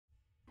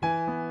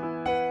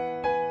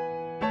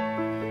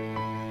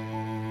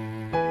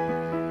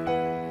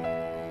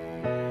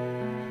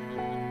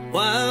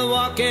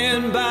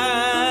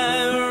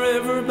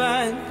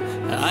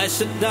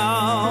sit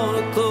down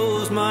and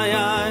close my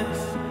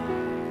eyes,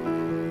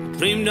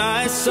 dreamed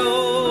I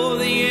saw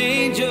the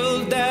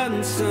angels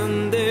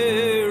dancing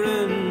there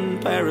in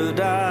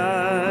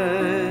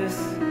paradise.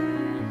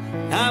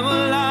 I'm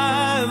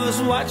alive, I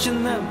was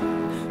watching them.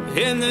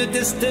 In the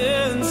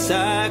distance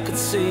I could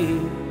see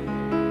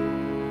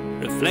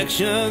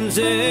reflections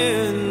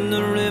in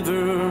the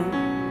river,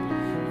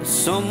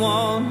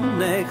 someone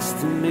next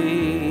to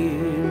me.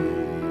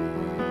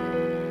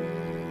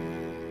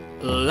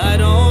 Well, I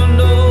don't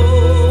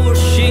know where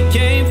she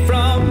came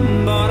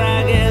from, but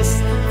I guess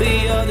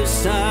the other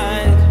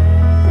side.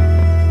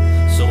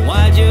 So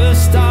I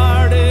just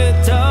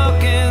started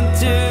talking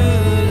to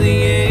the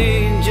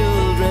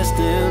angel dressed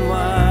in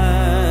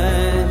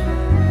white.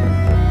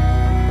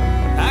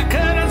 I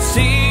couldn't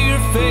see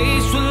her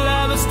face while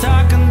I was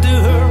talking to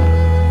her.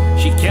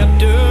 She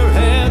kept her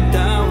head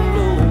down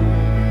low,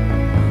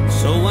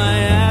 so I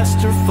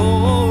asked her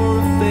for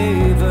a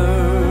favor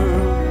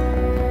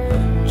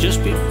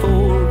just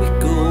before we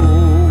go.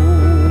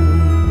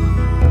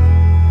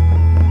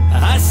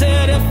 I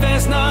said, if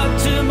there's not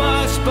too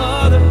much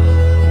bother,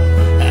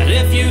 and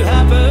if you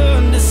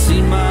happen to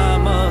see my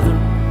mother,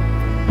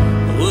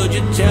 would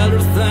you tell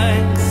her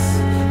thanks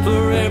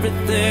for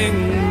everything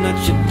that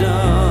you've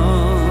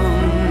done?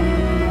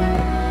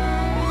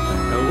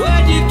 Or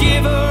would you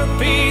give her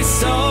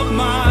peace of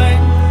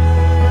mind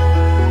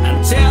and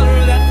tell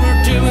her that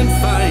we're doing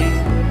fine?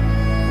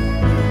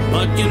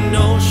 But you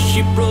know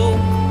she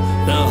broke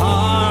the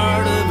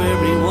heart of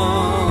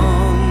everyone.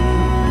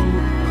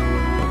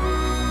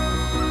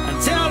 And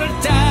tell her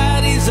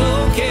daddy's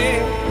okay,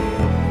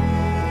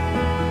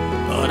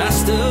 but I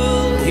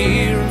still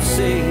hear him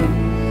say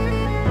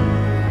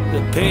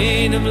the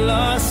pain of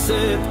loss,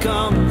 it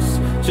comes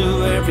to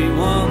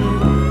everyone.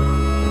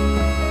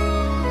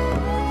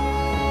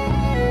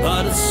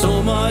 But it's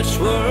so much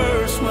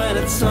worse when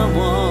it's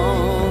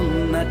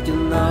someone that you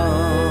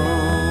love.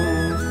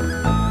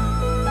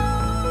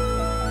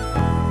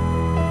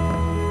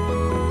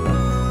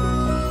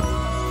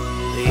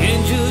 The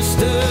angel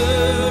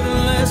stood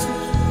and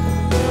listened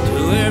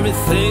to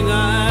everything I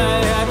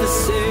had to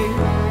say,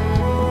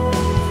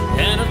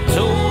 and I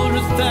told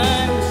her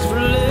thanks for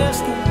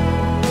listening.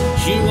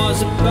 She was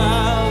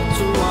about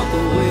to walk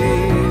away.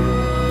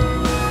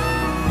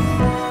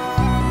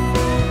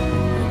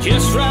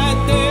 Just right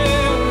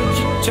there,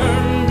 she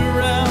turned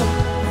around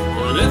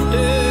and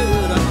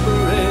lifted up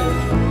her head.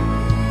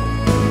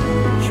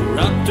 She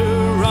wrapped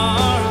her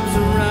arms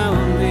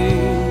around me.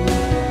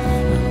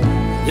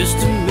 This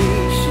to me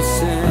she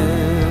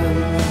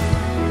said,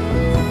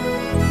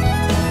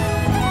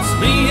 it's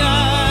me, I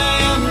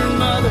am your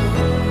mother,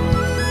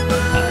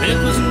 and it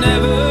was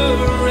never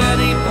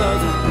any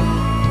other.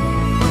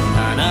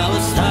 And I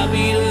was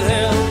happy to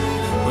help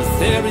with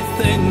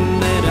everything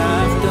that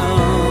I've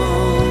done.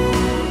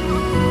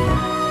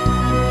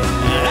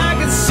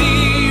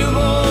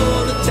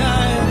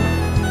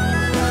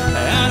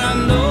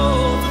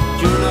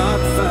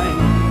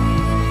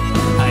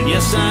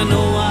 Yes, I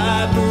know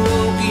I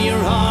broke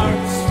your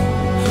hearts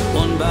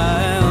one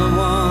by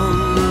one,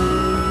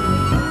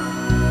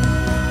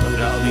 but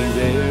I'll be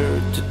there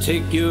to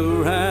take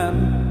your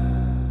hand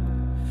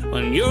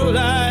when your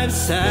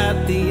life's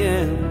at the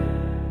end.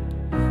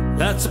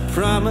 That's a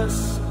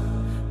promise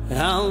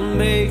I'll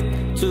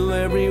make to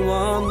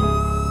everyone.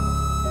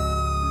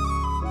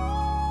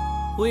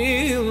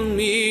 We'll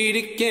meet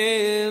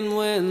again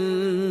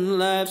when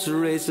life's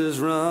race is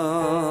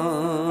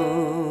run.